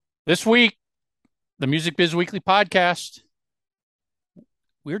This week, the Music Biz Weekly podcast,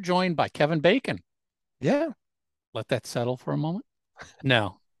 we're joined by Kevin Bacon. Yeah. Let that settle for a moment.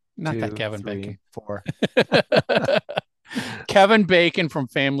 No, not that Two, Kevin Bacon. three, four. Kevin Bacon from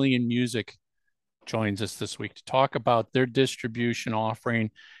Family and Music joins us this week to talk about their distribution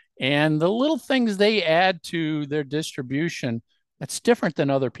offering and the little things they add to their distribution that's different than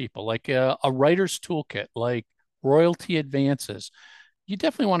other people, like a writer's toolkit, like royalty advances. You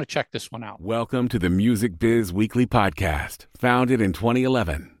definitely want to check this one out. Welcome to the Music Biz Weekly Podcast, founded in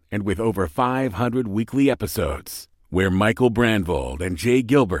 2011 and with over 500 weekly episodes, where Michael Brandvold and Jay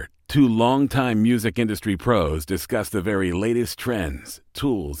Gilbert, two longtime music industry pros, discuss the very latest trends,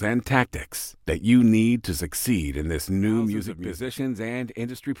 tools, and tactics that you need to succeed in this new music business. Musicians and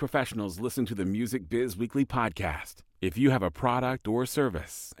industry professionals listen to the Music Biz Weekly Podcast. If you have a product or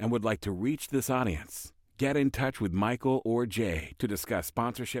service and would like to reach this audience, get in touch with Michael or Jay to discuss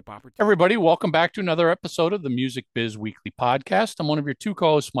sponsorship opportunities. Everybody, welcome back to another episode of the Music Biz Weekly Podcast. I'm one of your two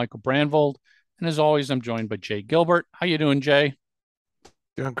co-hosts, Michael Brandvold, and as always, I'm joined by Jay Gilbert. How you doing, Jay?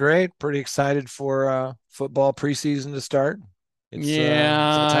 Doing great. Pretty excited for football preseason to start. It's that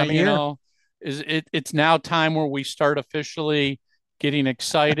Yeah, time of year. it's now time where we start officially getting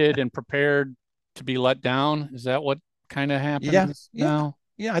excited and prepared to be let down. Is that what kind of Yeah. happens Yeah. now?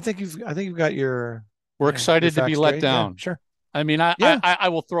 Yeah. I think you've got We're your excited to be facts let straight. Yeah, down. sure. I mean, I, I Yeah. I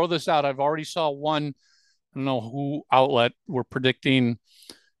will throw this out. I've already saw one, I don't know who outlet were predicting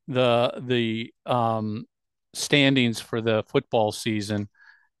the standings for the football season,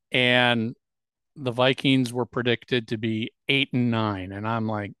 and the Vikings were predicted to be 8-9, and I'm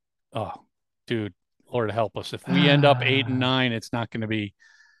like, oh, dude, Lord help us. If we end up 8-9, it's not going to be.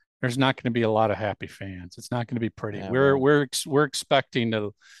 There's not going to be a lot of happy fans. It's not going to be pretty. Yeah, We're well, we're we're expecting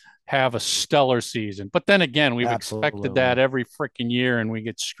to have a stellar season, but then again, we've expected that absolutely. every freaking year, and we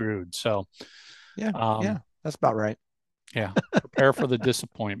get screwed. So, Yeah. Yeah. um, That's about right. yeah, prepare for the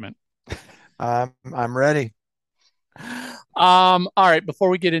disappointment. I'm ready. All right, before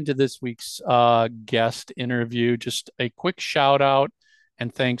we get into this week's guest interview, just a quick shout out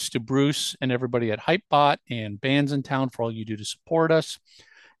and thanks to Bruce and everybody at Hypebot and Bands in Town for all you do to support us.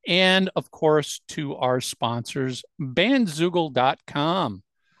 And of course, to our sponsors, bandzoogle.com,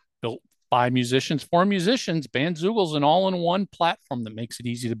 built by musicians for musicians. Bandzoogle's an all in one platform that makes it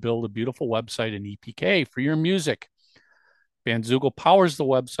easy to build a beautiful website and EPK for your music. Bandzoogle powers the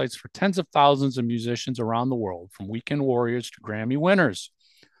websites for tens of thousands of musicians around the world, from weekend warriors to Grammy winners.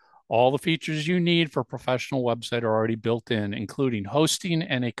 All the features you need for a professional website are already built in, including hosting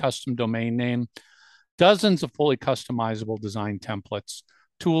and a custom domain name, dozens of fully customizable design templates,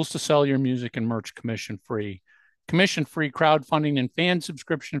 tools to sell your music and merch commission free crowdfunding and fan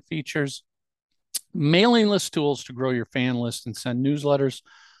subscription features, mailing list tools to grow your fan list and send newsletters,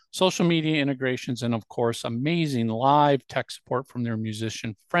 social media integrations, and of course, amazing live tech support from their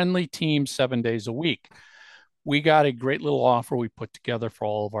musician friendly team 7 days a week. We got a great little offer we put together for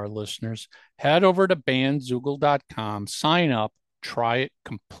all of our listeners. Head over to bandzoogle.com, sign up, try it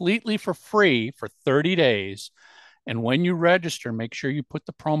completely for free for 30 days. And when you register, make sure you put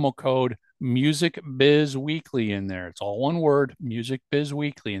the promo code Music Biz Weekly in there. It's all one word, Music Biz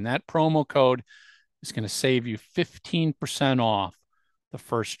Weekly. And that promo code is going to save you 15% off the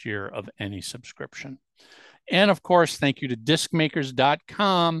first year of any subscription. And of course, thank you to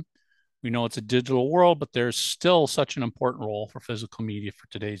discmakers.com. We know it's a digital world, but there's still such an important role for physical media for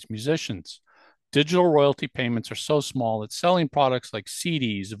today's musicians. Digital royalty payments are so small that selling products like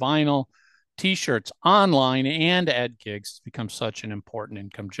CDs, vinyl, t-shirts online and ad gigs has become such an important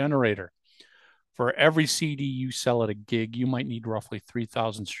income generator. For every CD you sell at a gig, you might need roughly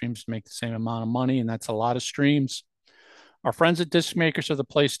 3,000 streams to make the same amount of money, and that's a lot of streams. Our friends at Disc Makers are the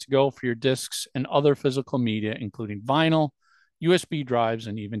place to go for your discs and other physical media, including vinyl, USB drives,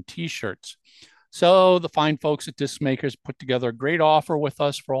 and even t-shirts. So the fine folks at Disc Makers put together a great offer with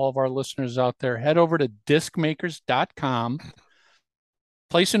us for all of our listeners out there. Head over to discmakers.com,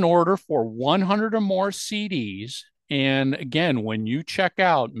 place an order for 100 or more CDs. And again, when you check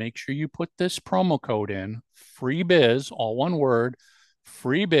out, make sure you put this promo code in, free biz, all one word,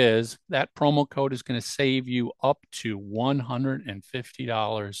 free biz. That promo code is going to save you up to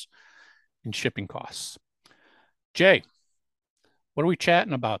 $150 in shipping costs. Jay, what are we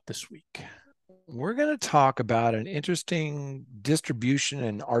chatting about this week? We're going to talk about an interesting distribution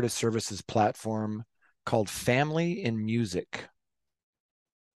and artist services platform called Family in Music.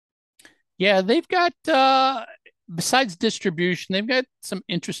 Yeah, they've got besides distribution, they've got some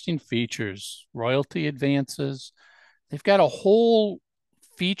interesting features, royalty advances. They've got a whole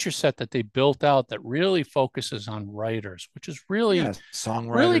feature set that they built out that really focuses on writers, which is really, really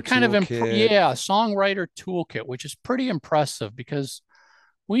Songwriter kind of toolkit. songwriter toolkit, which is pretty impressive because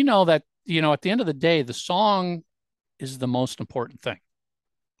we know that, at the end of the day, the song is the most important thing.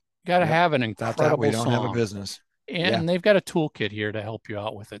 You got to Yep. have an Without that, we incredible don't have a song. business. Yeah. And they've got a toolkit here to help you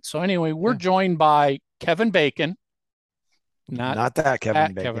out with it. So anyway, we're Yeah. joined by Kevin Bacon, not Not that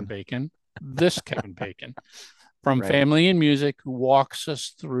Kevin that Kevin Bacon. Bacon, this Kevin Bacon from Right. Family and Music, who walks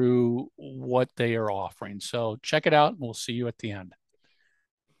us through what they are offering. So check it out, and we'll see you at the end.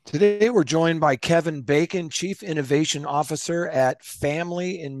 Today, we're joined by Kevin Bacon, Chief Innovation Officer at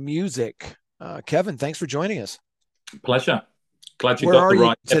Family in Music. Kevin, thanks for joining us. Pleasure. Glad you Where got are the you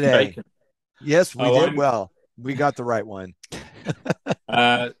right Kevin today? Bacon. Yes, we did. I'm Well, we got the right one.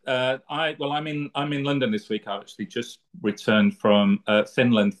 I'm in London this week. I actually just returned from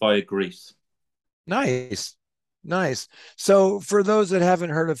Finland via Greece. Nice. Nice. So, for those that haven't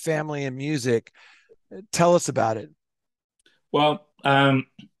heard of Family in Music, tell us about it. Well,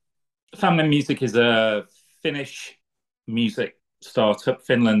 Family Music is a Finnish music startup.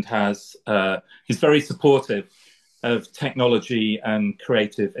 Finland is very supportive of technology and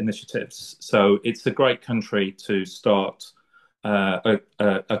creative initiatives. So it's a great country to start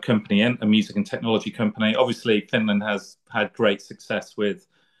a company in, a music and technology company. Obviously, Finland has had great success with,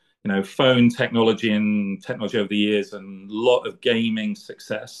 phone technology and technology over the years, and a lot of gaming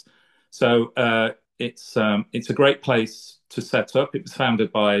success. So it's a great place to set up. It was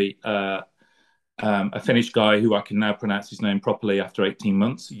founded by a Finnish guy who I can now pronounce his name properly after 18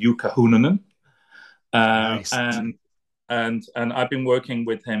 months, Jukka Hunonen. Nice. And I've been working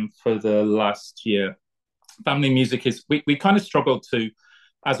with him for the last year. Family Music is, we kind of struggled to,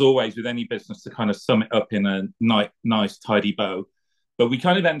 as always with any business, to kind of sum it up in a nice tidy bow. But we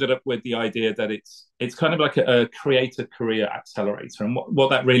kind of ended up with the idea that it's kind of like a creator career accelerator. And what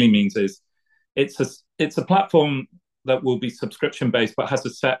that really means is it's a platform that will be subscription based, but has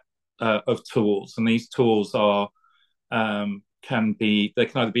a set of tools. And these tools can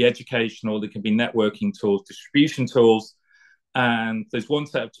either be educational, they can be networking tools, distribution tools. And there's one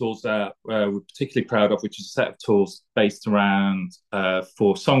set of tools that we're particularly proud of, which is a set of tools based around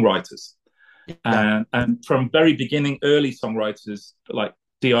for songwriters. Yeah. And from very beginning, early songwriters like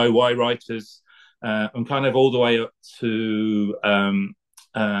DIY writers, and kind of all the way up to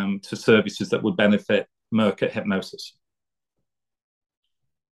services that would benefit Merck at Hypnosis.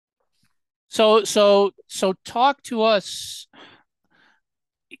 So talk to us.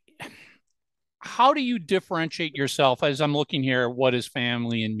 How do you differentiate yourself? As I'm looking here, what is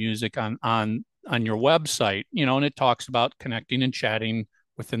Family and Music on your website? And it talks about connecting and chatting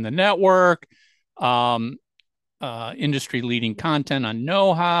within the network, industry leading content on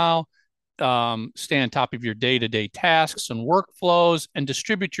know-how, stay on top of your day-to-day tasks and workflows, and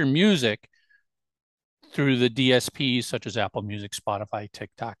distribute your music through the DSPs such as Apple Music, Spotify,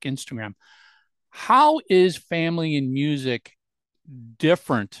 TikTok, Instagram. How is Family and Music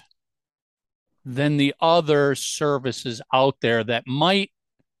different than the other services out there that might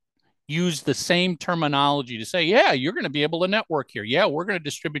use the same terminology to say, yeah, you're going to be able to network here. Yeah, we're going to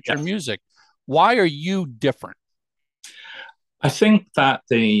distribute your music. Why are you different? I think that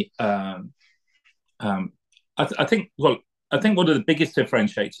I think one of the biggest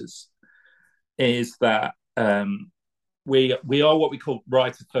differentiators is that we are what we call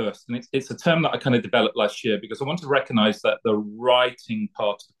writer first, and it's a term that I kind of developed last year because I want to recognize that the writing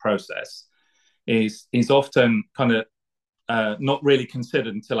part of the process is often kind of not really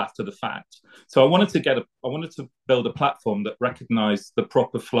considered until after the fact. So I wanted to build a platform that recognized the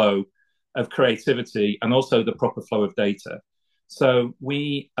proper flow of creativity and also the proper flow of data. So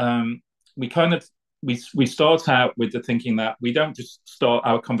we start out with the thinking that we don't just start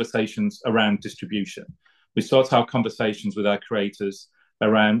our conversations around distribution. We start our conversations with our creators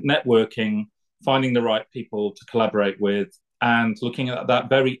around networking, finding the right people to collaborate with, and looking at that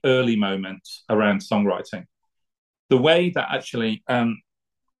very early moment around songwriting. The way that actually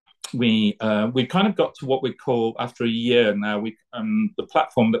we kind of got to what we call, after a year now, the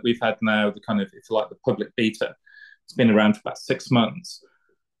platform that we've had now, the kind of, if you like, the public beta, it's been around for about 6 months.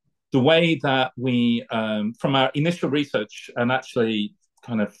 The way that we, from our initial research and actually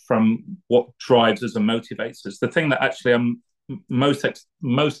kind of from what drives us and motivates us, the thing that actually I'm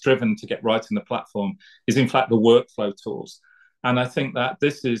most driven to get right in the platform is in fact the workflow tools. And I think that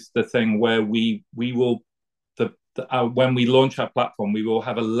this is the thing where we will, when we launch our platform, we will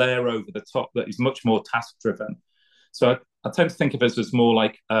have a layer over the top that is much more task driven. So I tend to think of it as more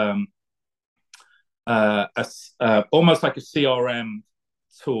like almost like a CRM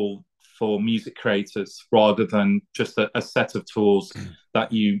tool for music creators rather than just a set of tools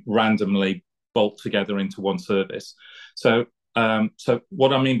that you randomly bolt together into one service. So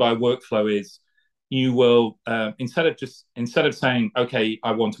what I mean by workflow is you will instead of saying, okay,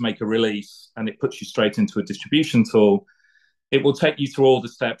 I want to make a release and it puts you straight into a distribution tool, it will take you through all the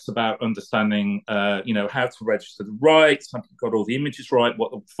steps about understanding, how to register the rights, have you got all the images right, what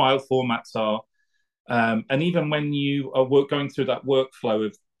the file formats are. And even when you are going through that workflow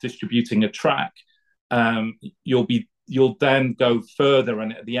of distributing a track, you'll then go further.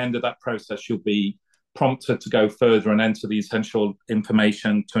 And at the end of that process, you'll be prompted to go further and enter the essential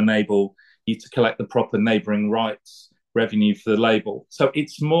information to enable you to collect the proper neighboring rights revenue for the label. So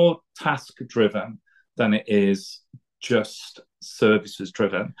it's more task driven than it is just services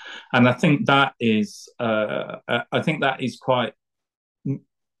driven. And I think that is quite,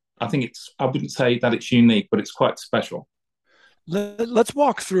 I wouldn't say that it's unique, but it's quite special. Let's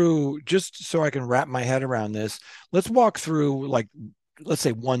walk through, just so I can wrap my head around this. Let's walk through, like, let's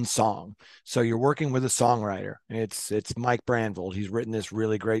say one song. So you're working with a songwriter. It's Mike Brandvold. He's written this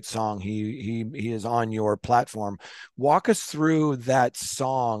really great song. He is on your platform. Walk us through that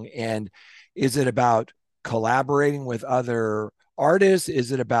song. And is it about collaborating with other artists?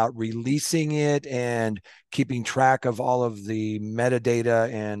 Is it about releasing it and keeping track of all of the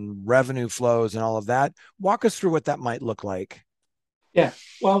metadata and revenue flows and all of that? Walk us through what that might look like. Yeah,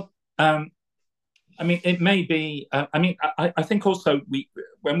 well, I mean, it may be. I think also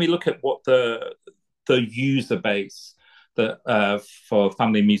when we look at what the user base that for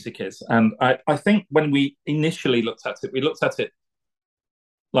family music is, and I think when we initially looked at it, we looked at it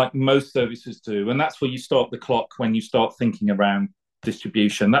like most services do, and that's where you start the clock when you start thinking around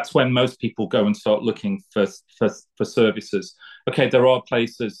distribution. That's when most people go and start looking for services. Okay, there are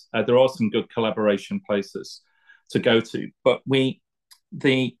places, there are some good collaboration places to go to, but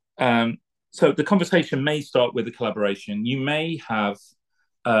so the conversation may start with a collaboration. You may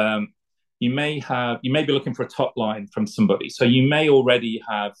be looking for a top line from somebody. So you may already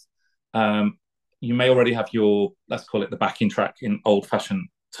have your, let's call it the backing track in old-fashioned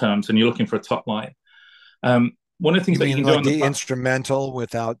terms, and you're looking for a top line. One of the things that you can do on the instrumental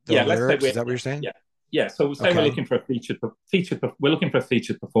without the lyrics. Is that what you're saying? Yeah. So we'll say we're looking for a featured. We're looking for a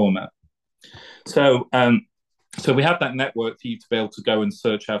featured performer. So we have that network for you to be able to go and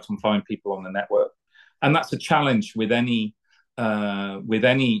search out and find people on the network, and that's a challenge with any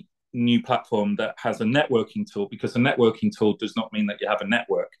new platform that has a networking tool, because a networking tool does not mean that you have a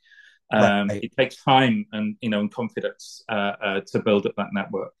network. Right. It takes time and and confidence to build up that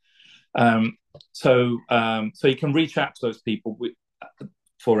network. So you can reach out to those people,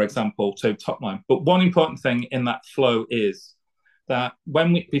 for example, to top line. But one important thing in that flow is that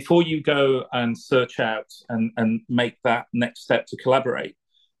before you go and search out and make that next step to collaborate,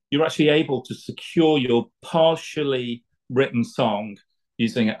 you're actually able to secure your partially written song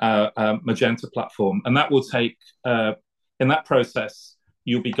using a Magenta platform. And that will take, in that process,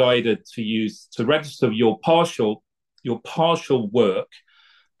 you'll be guided to register your partial work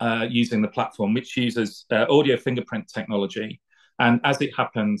using the platform, which uses audio fingerprint technology. And as it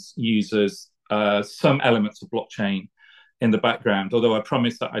happens, uses some elements of blockchain in the background, although I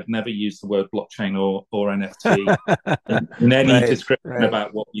promised that I'd never use the word blockchain or NFT in any description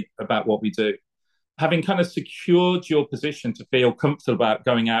about what we do. Having kind of secured your position to feel comfortable about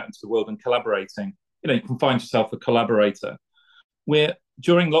going out into the world and collaborating, you can find yourself a collaborator.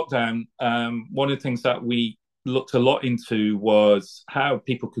 During lockdown, one of the things that we looked a lot into was how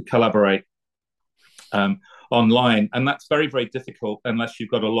people could collaborate online, and that's very, very difficult unless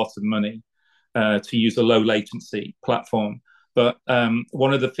you've got a lot of money to use a low latency platform. But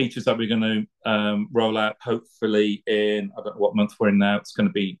one of the features that we're going to roll out, hopefully in, I don't know what month we're in now, it's going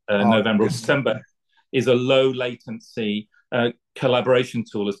to be November or December, is a low latency collaboration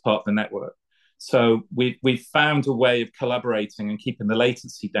tool as part of the network. So we've found a way of collaborating and keeping the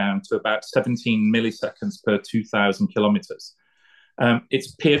latency down to about 17 milliseconds per 2,000 kilometers.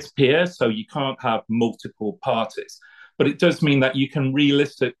 It's peer-to-peer, so you can't have multiple parties. But it does mean that you can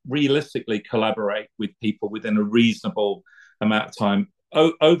realistically collaborate with people within a reasonable amount of time.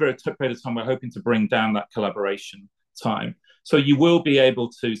 Over a period of time, we're hoping to bring down that collaboration time. So you will be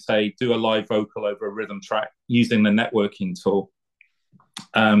able to, say, do a live vocal over a rhythm track using the networking tool.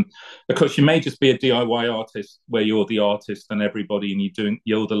 Of course, you may just be a DIY artist where you're the artist and everybody, and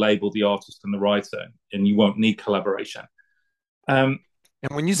you're the label, the artist, and the writer, and you won't need collaboration. And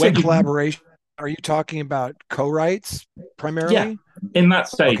when you say collaboration, are you talking about co-writes primarily? Yeah, in that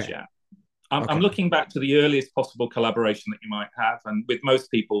stage, yeah. I'm looking back to the earliest possible collaboration that you might have, and with most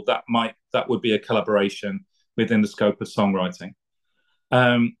people, that would be a collaboration within the scope of songwriting.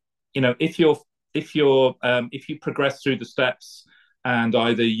 if you progress through the steps, and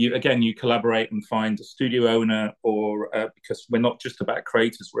either you collaborate and find a studio owner, or because we're not just about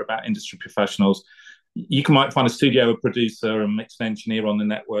creators, we're about industry professionals. Might find a studio, a producer, a mixed engineer on the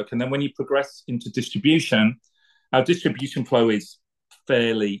network, and then when you progress into distribution, our distribution flow is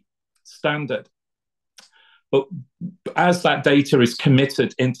fairly standard. But as that data is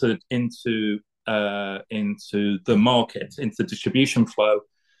committed into the market, into the distribution flow,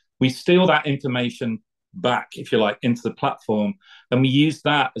 we steal that information back, if you like, into the platform, and we use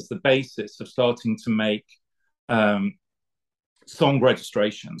that as the basis of starting to make song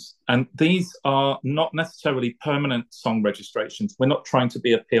registrations. And these are not necessarily permanent song registrations. We're not trying to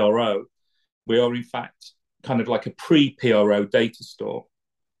be a PRO. We are, in fact, kind of like a pre-PRO data store.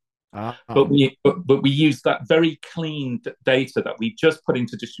 But we use that very clean data that we just put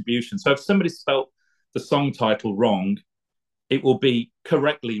into distribution. So if somebody spelt the song title wrong, it will be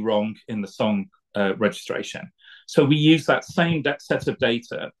correctly wrong in the song registration. So we use that same set of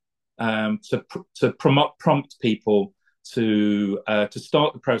data to prompt people to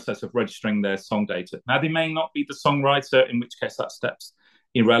start the process of registering their song data. Now, they may not be the songwriter, in which case that step's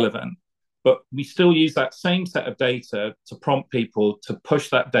irrelevant. But we still use that same set of data to prompt people to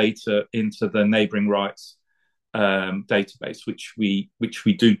push that data into the neighboring rights database, which we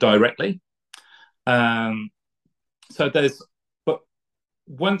do directly. But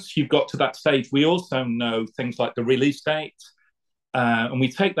once you've got to that stage, we also know things like the release date, and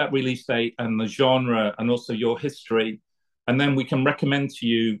we take that release date and the genre and also your history, and then we can recommend to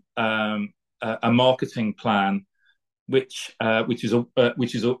you a marketing plan, which is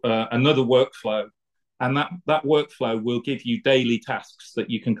another workflow, and that workflow will give you daily tasks that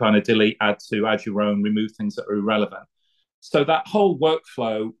you can kind of delete, add your own, remove things that are irrelevant. So that whole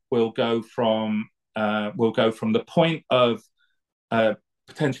workflow will go from the point of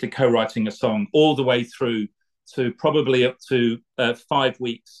potentially co-writing a song all the way through to probably up to 5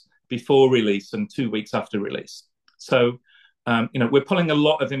 weeks before release and 2 weeks after release. So we're pulling a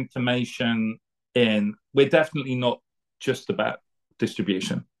lot of information in. We're definitely not just about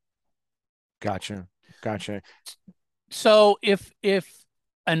distribution. Gotcha. So if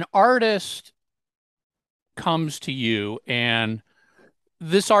an artist comes to you and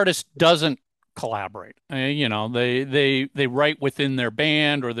this artist doesn't collaborate, they write within their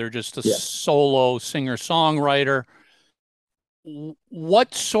band, or they're just a solo singer-songwriter,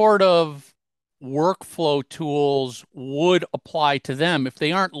 what sort of workflow tools would apply to them if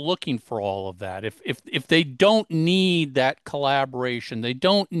they aren't looking for all of that? If they don't need that collaboration, they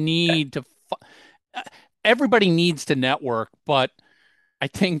don't need to. Everybody needs to network, but I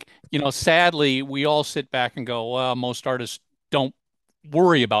think sadly, we all sit back and go, well, most artists don't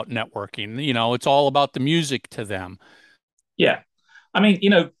worry about networking. It's all about the music to them. Yeah, I mean,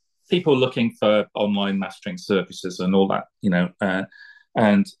 people looking for online mastering services and all that,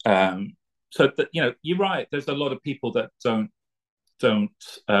 so that you're right. There's a lot of people that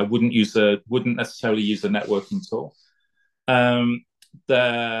wouldn't necessarily use a networking tool. I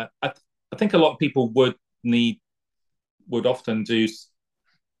think a lot of people would often do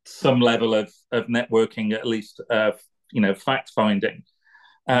some level of networking, at least fact finding.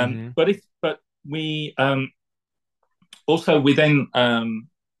 But we also within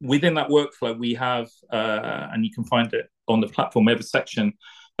that workflow we have, and you can find it on the platform, we have a section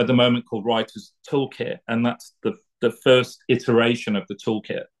at the moment called Writer's Toolkit, and that's the first iteration of the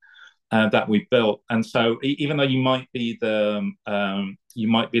toolkit that we built. And so even though you might be the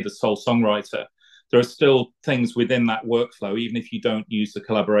sole songwriter, there are still things within that workflow, even if you don't use the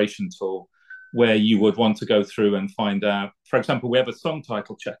collaboration tool, where you would want to go through and find out. For example, we have a song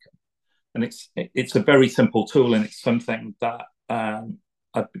title checker, and it's a very simple tool, and it's something that I've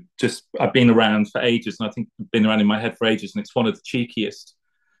been around for ages, and I think I've been around in my head for ages, and it's one of the cheekiest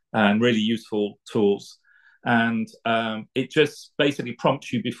and really useful tools. And it just basically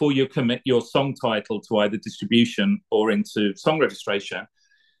prompts you before you commit your song title to either distribution or into song registration.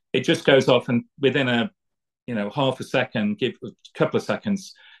 It just goes off, and within half a second, a couple of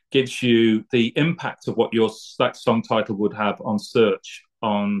seconds, gives you the impact of what that song title would have on search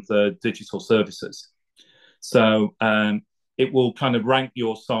on the digital services. So it will kind of rank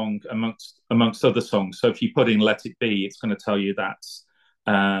your song amongst other songs. So if you put in Let It Be, it's going to tell you that's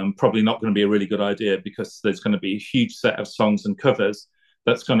probably not going to be a really good idea, because there's going to be a huge set of songs and covers.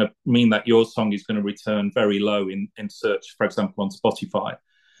 That's going to mean that your song is going to return very low in search, for example, on Spotify.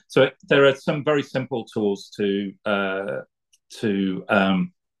 So there are some very simple tools to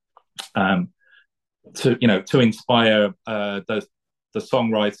inspire the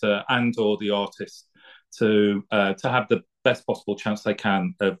songwriter and or the artist to have best possible chance they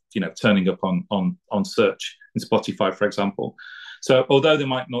can of turning up on search in Spotify, for example. So although they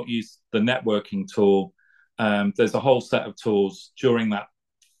might not use the networking tool, there's a whole set of tools during that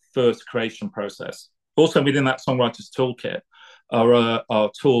first creation process. Also within that songwriter's toolkit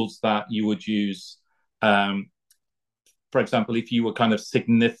are tools that you would use. For example, if you were kind of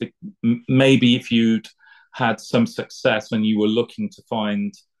significant, maybe if you'd had some success and you were looking to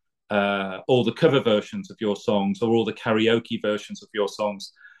find all the cover versions of your songs or all the karaoke versions of your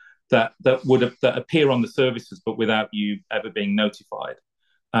songs that appear on the services, but without you ever being notified.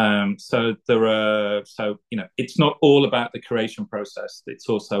 So it's not all about the creation process. It's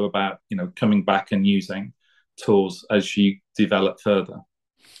also about coming back and using tools as you develop further.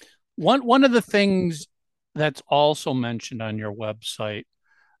 One of the things that's also mentioned on your website,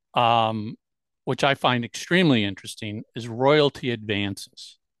 which I find extremely interesting, is royalty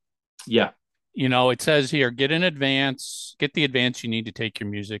advances. Yeah. It says here, get the advance you need to take your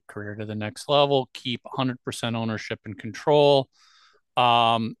music career to the next level, keep 100% ownership and control.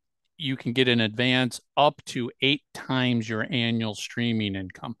 You can get an advance up to 8 times your annual streaming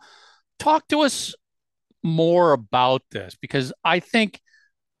income. Talk to us more about this, because I think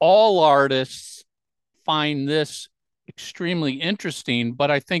all artists find this extremely interesting,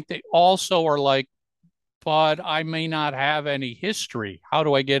 but I think they also are like, but I may not have any history. How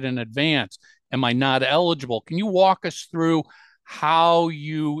do I get an advance? Am I not eligible? Can you walk us through how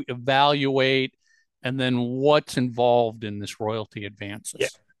you evaluate and then what's involved in this royalty advances? Yeah.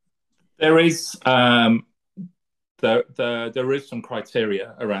 There is there is some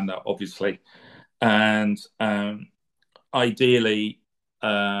criteria around that, obviously, and ideally,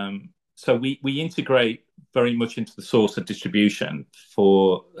 so we integrate very much into the source of distribution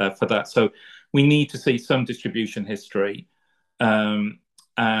for that. So we need to see some distribution history, and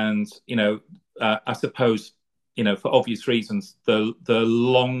I suppose for obvious reasons, the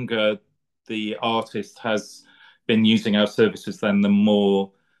longer the artist has been using our services, then the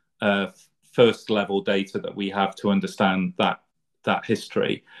more first level data that we have to understand that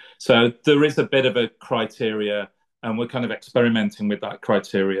history. So there is a bit of a criteria, and we're kind of experimenting with that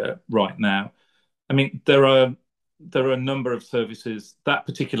criteria right now. I mean, there are a number of services. That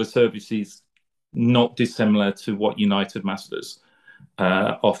particular service is not dissimilar to what United Masters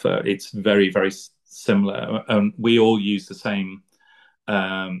offer. It's very, very similar, and we all use the same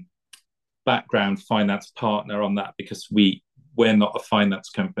background finance partner on that, because we're not a finance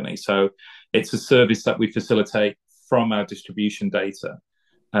company. So it's a service that we facilitate from our distribution data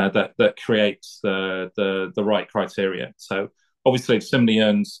that creates the right criteria. So obviously, if somebody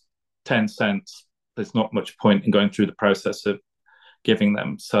earns 10 cents, there's not much point in going through the process of giving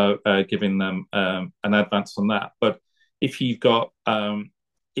them an advance on that. But if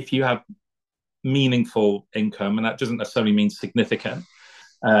if you have meaningful income, and that doesn't necessarily mean significant,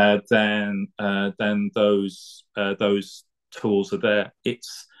 then those tools are there.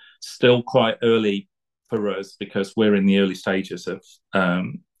 It's still quite early for us because we're in the early stages of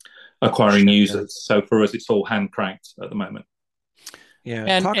acquiring users. So for us, it's all hand cranked at the moment.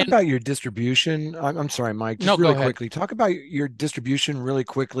 Yeah. Talk about your distribution. I'm sorry, Mike, just really quickly. Talk about your distribution really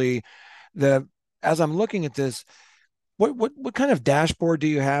quickly. As I'm looking at this, what kind of dashboard do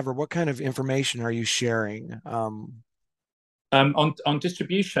you have, or what kind of information are you sharing? On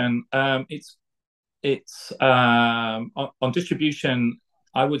distribution, it's on distribution,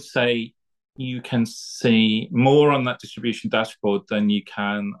 I would say you can see more on that distribution dashboard than you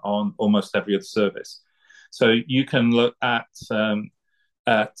can on almost every other service. So you can look at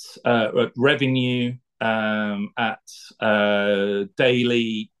revenue, at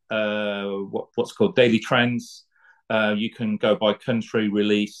daily what's called daily trends. You can go by country,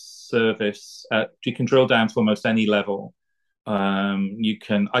 release, service. You can drill down to almost any level.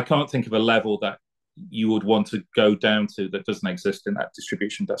 I can't think of a level that you would want to go down to that doesn't exist in that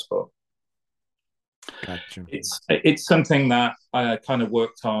distribution dashboard. Gotcha. It's something that I kind of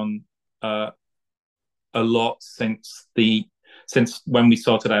worked on a lot since when we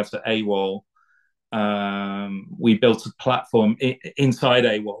started out at AWOL. We built a platform inside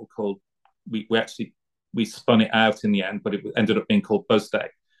AWOL called we spun it out in the end, but it ended up being called BuzzDeck.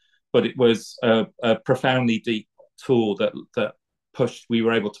 But it was a profoundly deep tool that we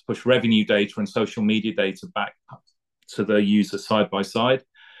were able to push revenue data and social media data back to the user side by side.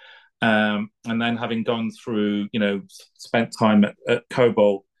 And then having gone through, spent time at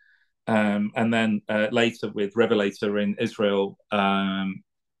Cobalt, and then later with Revelator in Israel, then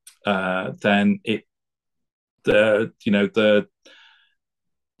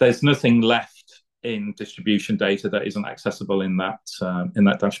there's nothing left in distribution data that isn't accessible in that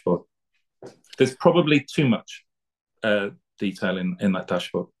dashboard. There's probably too much. detail in that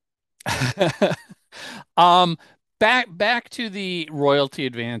dashboard. um, back to the royalty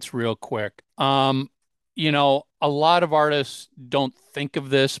advance real quick. A lot of artists don't think of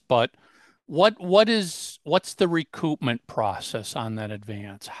this, but what's the recoupment process on that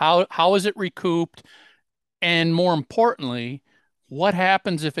advance? How is it recouped? And more importantly, what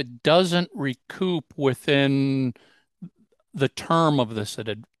happens if it doesn't recoup within the term of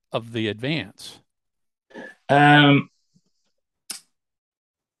the advance?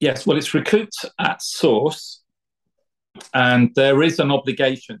 Yes, well, it's recouped at source, and there is an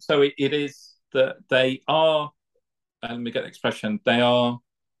obligation. So it is that they are, let me get the expression, they are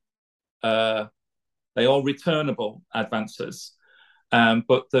returnable advances,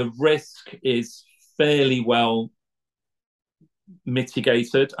 but the risk is fairly well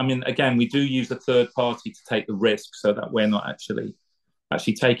mitigated. I mean, again, we do use a third party to take the risk, so that we're not actually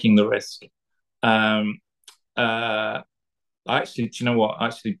taking the risk. Actually, do you know what? I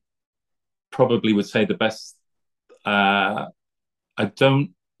actually probably would say the best. I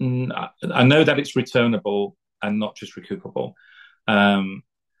know that it's returnable and not just recoupable, and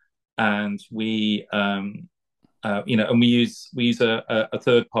we, and we use a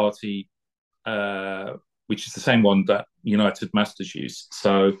third party, which is the same one that United Masters use.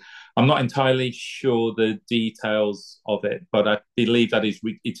 So I'm not entirely sure the details of it, but I believe that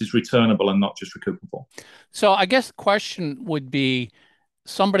it is returnable and not just recoupable. So I guess the question would be,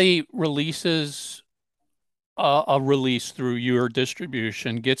 somebody releases a release through your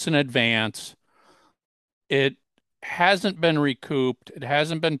distribution, gets an advance, it hasn't been recouped, it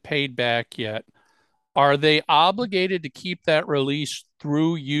hasn't been paid back yet. Are they obligated to keep that release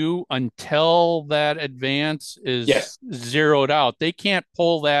through you until that advance is zeroed out? They can't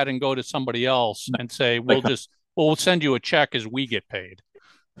pull that and go to somebody else and say, we'll send you a check as we get paid.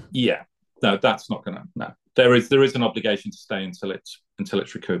 Yeah, no, that's not gonna. No, there is an obligation to stay until it's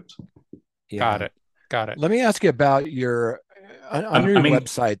recouped. Yeah. Got it. Let me ask you about your on your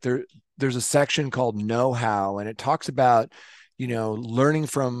website. There's a section called Know-How, and it talks about learning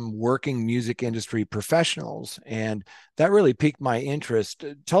from working music industry professionals, and that really piqued my interest.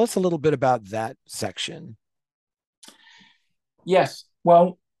 Tell us a little bit about that section. Yes,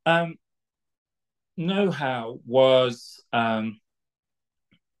 well, Know-How was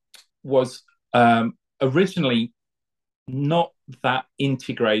originally not that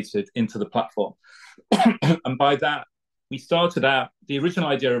integrated into the platform. And by that, we started out, the original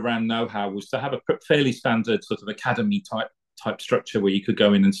idea around Know-How was to have a fairly standard sort of academy type structure where you could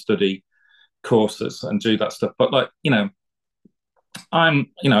go in and study courses and do that stuff. But I've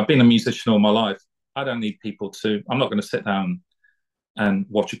been a musician all my life. I don't need people I'm not going to sit down and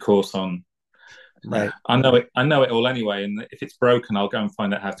watch a course on. Right. I know it all anyway. And if it's broken, I'll go and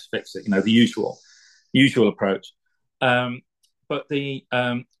find out how to fix it. The usual approach.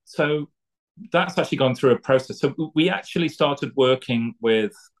 So that's actually gone through a process. So we actually started working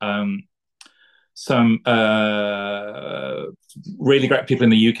with some really great people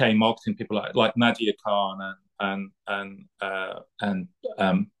in the UK, marketing people like Nadia Khan and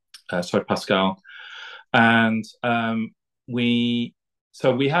Pascal, and we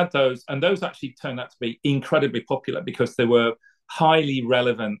had those, and those actually turned out to be incredibly popular because they were highly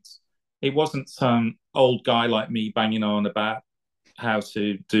relevant. It wasn't some old guy like me banging on about how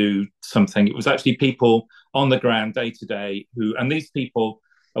to do something. It was actually people on the ground day to day and these people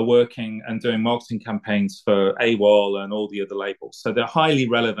are working and doing marketing campaigns for AWOL and all the other labels. So they're highly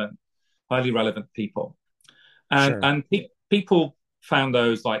relevant people. And people found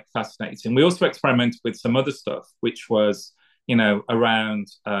those fascinating. We also experimented with some other stuff, which was, around,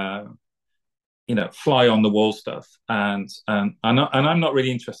 fly on the wall stuff. And I'm not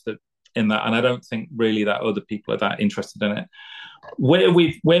really interested in that. And I don't think really that other people are that interested in it. Where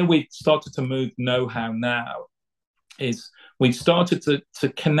we've started to move Know-How now is we've started to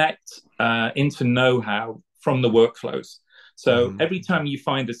connect into Know-How from the workflows. So every time you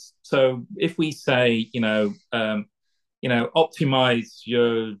find us, so if we say, optimize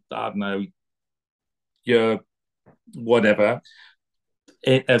your, I don't know, your whatever,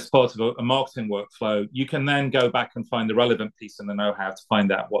 as part of a marketing workflow, you can then go back and find the relevant piece in the Know-How to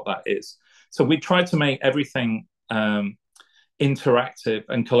find out what that is. So we try to make everything interactive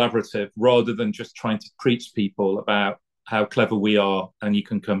and collaborative rather than just trying to preach people about how clever we are and you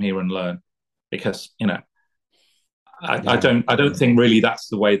can come here and learn, because I don't think really that's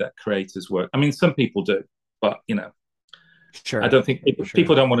the way that creators work. I mean, some people do, but sure, I don't think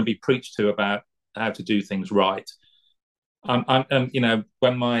people don't want to be preached to about how to do things right. When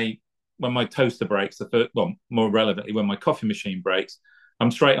my toaster breaks, more relevantly, when my coffee machine breaks,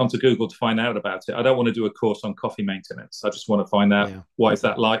 I'm straight onto Google to find out about it. I don't want to do a course on coffee maintenance. I just want to find out why is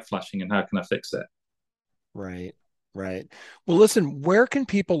that light flashing and how can I fix it. Right. Right. Well, listen, where can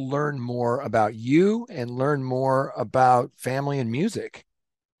people learn more about you and learn more about family and music?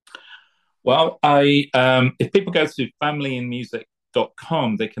 Well, if people go to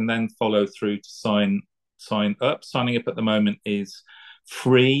familyandmusic.com, they can then follow through to sign up. Signing up at the moment is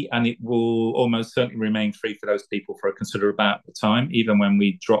free, and it will almost certainly remain free for those people for a considerable amount of time, even when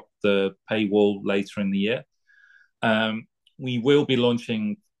we drop the paywall later in the year. We will be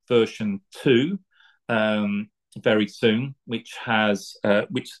launching version 2 very soon, which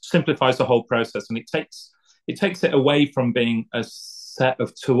simplifies the whole process, and it takes it away from being a set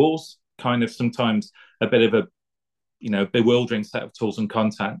of tools, kind of sometimes a bit of a bewildering set of tools and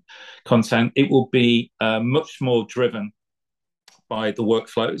content. It will be much more driven by the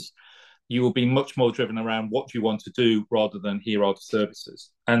workflows. You will be much more driven around what you want to do rather than here are the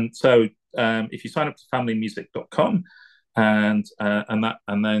services. And so if you sign up to familymusic.com, and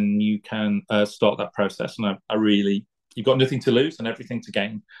then you can start that process. And I really, you've got nothing to lose and everything to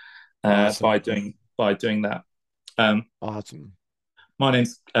gain Awesome. by doing that. Awesome. My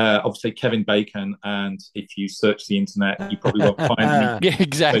name's obviously Kevin Bacon, and if you search the internet, you probably won't find me. Yeah,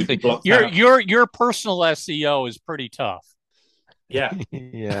 exactly. Your personal SEO is pretty tough. Yeah,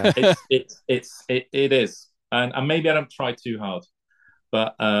 yeah. It is, and maybe I don't try too hard,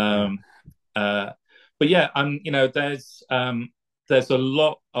 but yeah, there's a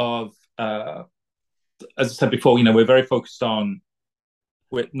lot of as I said before, we're very focused on,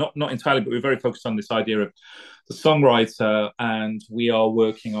 we're not entirely, but we're very focused on this idea of the songwriter, and we are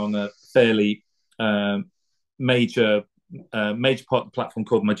working on a fairly major part of the platform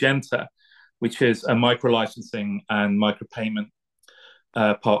called Magenta, which is a micro licensing and micro payment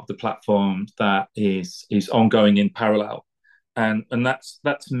part of the platform that is ongoing in parallel. And that's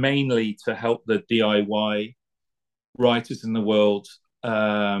mainly to help the DIY writers in the world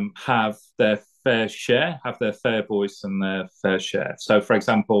have their fair share, have their fair voice and their fair share. So, for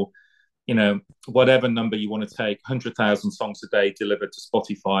example, whatever number you want to take, 100,000 songs a day delivered to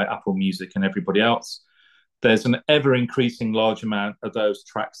Spotify, Apple Music, and everybody else, there's an ever-increasing large amount of those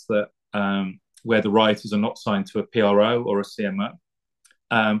tracks that where the writers are not signed to a PRO or a CMO.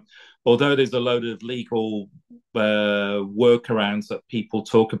 Although there's a load of legal workarounds that people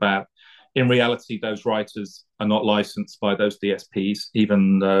talk about, in reality, those writers are not licensed by those DSPs,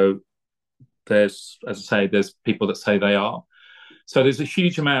 even though there's people that say they are. So there's a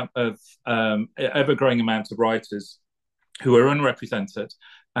huge amount of ever-growing amount of writers who are unrepresented,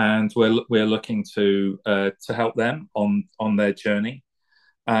 and we're looking to help them on their journey.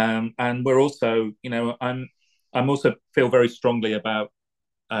 And we're also, I'm also feel very strongly about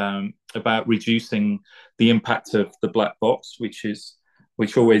reducing the impact of the black box, which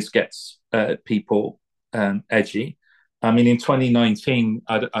always gets people edgy. I mean, in 2019,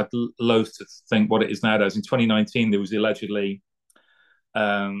 I'd loathe to think what it is nowadays. In 2019, there was allegedly,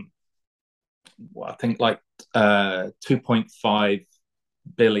 I think, like 2.5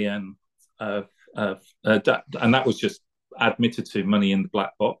 billion and that was just admitted to money in the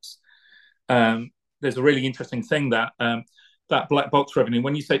black box. There's a really interesting thing that that black box revenue,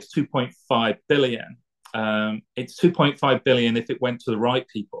 when you say it's 2.5 billion, it's 2.5 billion if it went to the right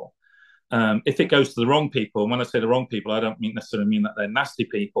people. If it goes to the wrong people, and when I say the wrong people, I don't necessarily mean that they're nasty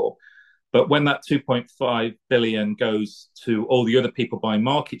people, but when that 2.5 billion goes to all the other people buying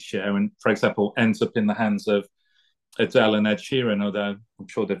market share, and, for example, ends up in the hands of Adele and Ed Sheeran, although I'm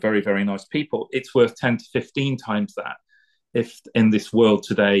sure they're very, very nice people, it's worth 10 to 15 times that if in this world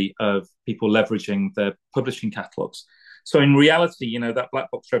today of people leveraging their publishing catalogs. So in reality, that black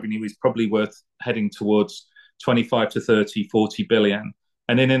box revenue is probably worth heading towards 25 to 30, 40 billion.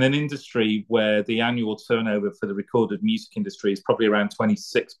 And in an industry where the annual turnover for the recorded music industry is probably around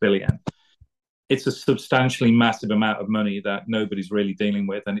 26 billion, it's a substantially massive amount of money that nobody's really dealing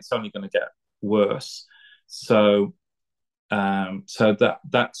with, and it's only going to get worse. So,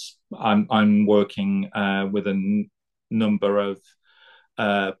 that's I'm working with a number of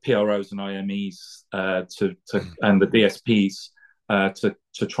PROs and IMEs and the DSPs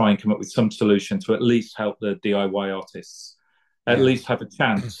to try and come up with some solution to at least help the DIY artists at least have a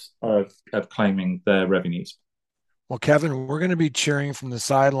chance of claiming their revenues. Well, Kevin, we're going to be cheering from the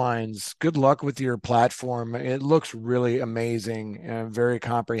sidelines. Good luck with your platform. It looks really amazing and very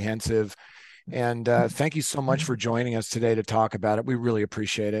comprehensive. And thank you so much for joining us today to talk about it. We really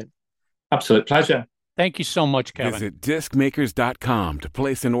appreciate it. Absolute pleasure. Thank you so much, Kevin. Visit discmakers.com to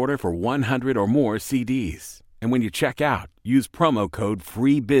place an order for 100 or more CDs. And when you check out, use promo code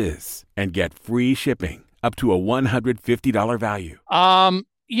FREEBIZ and get free shipping up to a $150 value. I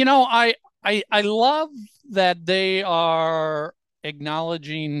love that they are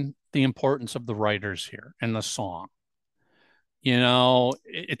acknowledging the importance of the writers here and the song.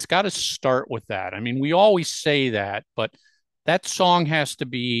 It's got to start with that. I mean, we always say that, but that song has to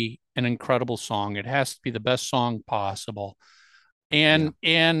be an incredible song. It has to be the best song possible. And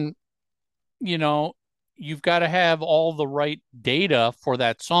you've got to have all the right data for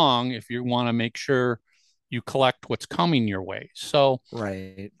that song if you want to make sure you collect what's coming your way. So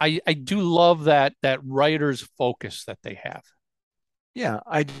right. I do love that writer's focus that they have. Yeah,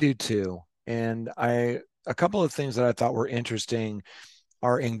 I do too. And a couple of things that I thought were interesting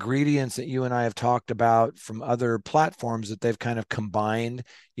are ingredients that you and I have talked about from other platforms that they've kind of combined,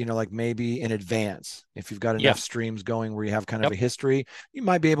 like maybe in advance. If you've got enough streams going where you have kind of a history, you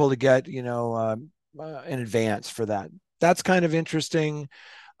might be able to get, in advance for that. That's kind of interesting.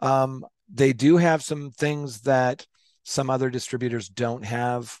 They do have some things that some other distributors don't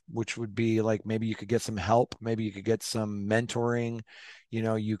have, which would be like maybe you could get some help, maybe you could get some mentoring,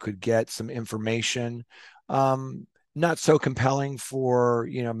 you could get some information. Not so compelling for,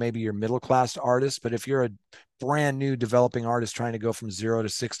 maybe your middle class artist, but if you're a brand new developing artist trying to go from 0 to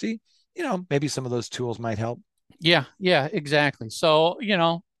 60, maybe some of those tools might help. Yeah, exactly. So,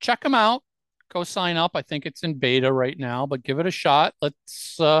 check them out. Go sign up. I think it's in beta right now, but give it a shot.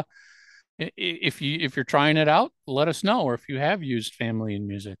 Let's if you're trying it out, let us know. Or if you have used Family and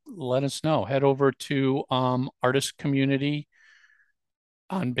Music, let us know. Head over to Artist Community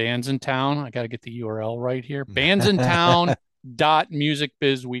on Bands in Town. I got to get the URL right here.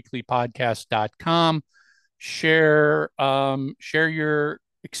 bandsintown.musicbizweeklypodcast.com. Share your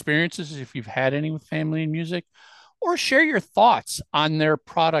experiences if you've had any with Family and Music, or share your thoughts on their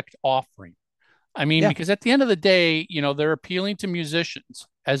product offering. I mean, because at the end of the day, they're appealing to musicians.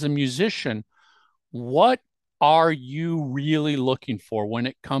 As a musician, what are you really looking for when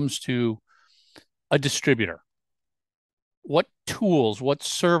it comes to a distributor? What tools, what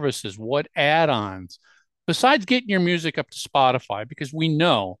services, what add-ons, besides getting your music up to Spotify? Because we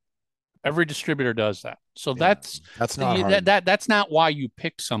know every distributor does that. So that's not hard. That's not why you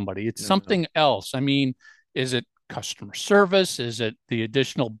pick somebody. It's something else. I mean, is it customer service? Is it the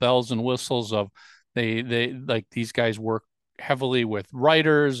additional bells and whistles of they like these guys work heavily with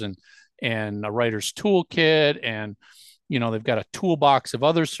writers and a writer's toolkit, and they've got a toolbox of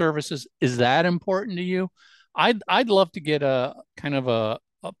other services. Is that important to you? I'd love to get a kind of a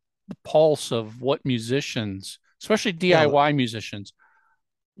pulse of what musicians, especially DIY musicians,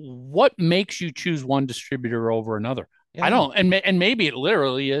 what makes you choose one distributor over another. I don't, and maybe it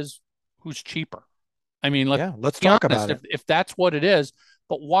literally is who's cheaper. I mean, let's talk about it. If that's what it is,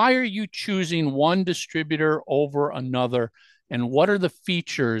 but why are you choosing one distributor over another? And what are the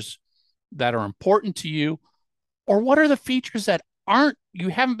features that are important to you? Or what are the features that you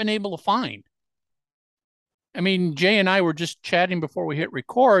haven't been able to find? I mean, Jay and I were just chatting before we hit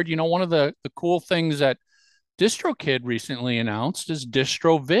record. One of the cool things that DistroKid recently announced is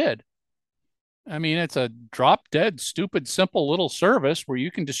DistroVid. I mean, it's a drop dead, stupid, simple little service where you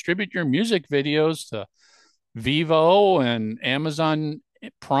can distribute your music videos to Vivo and Amazon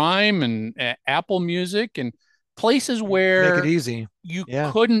Prime and Apple Music and places where make it easy. You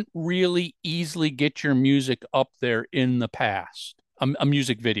couldn't really easily get your music up there in the past, a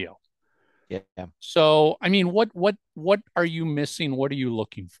music video. Yeah. So, I mean, what are you missing? What are you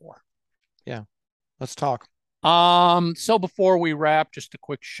looking for? Yeah. Let's talk. So before we wrap, just a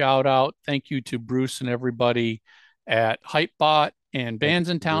quick shout out. Thank you to Bruce and everybody at Hypebot and Bands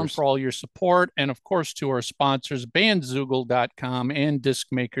in Town for all your support. And of course, to our sponsors, bandzoogle.com and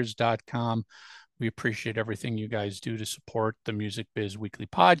discmakers.com. We appreciate everything you guys do to support the Music Biz Weekly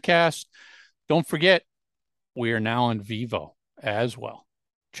Podcast. Don't forget, we are now on Vivo as well.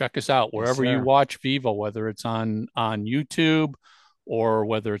 Check us out wherever you watch Vivo, whether it's on YouTube or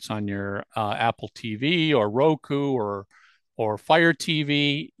whether it's on your Apple TV or Roku or Fire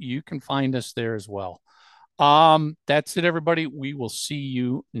TV. You can find us there as well. That's it, everybody. We will see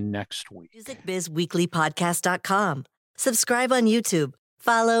you next week. MusicBizWeeklyPodcast.com. Subscribe on YouTube.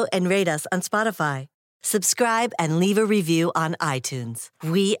 Follow and rate us on Spotify. Subscribe and leave a review on iTunes.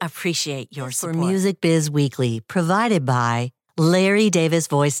 We appreciate your support. For Music Biz Weekly, provided by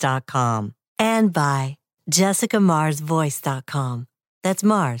LarryDavisVoice.com and by JessicaMarsVoice.com. That's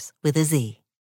Mars with a Z.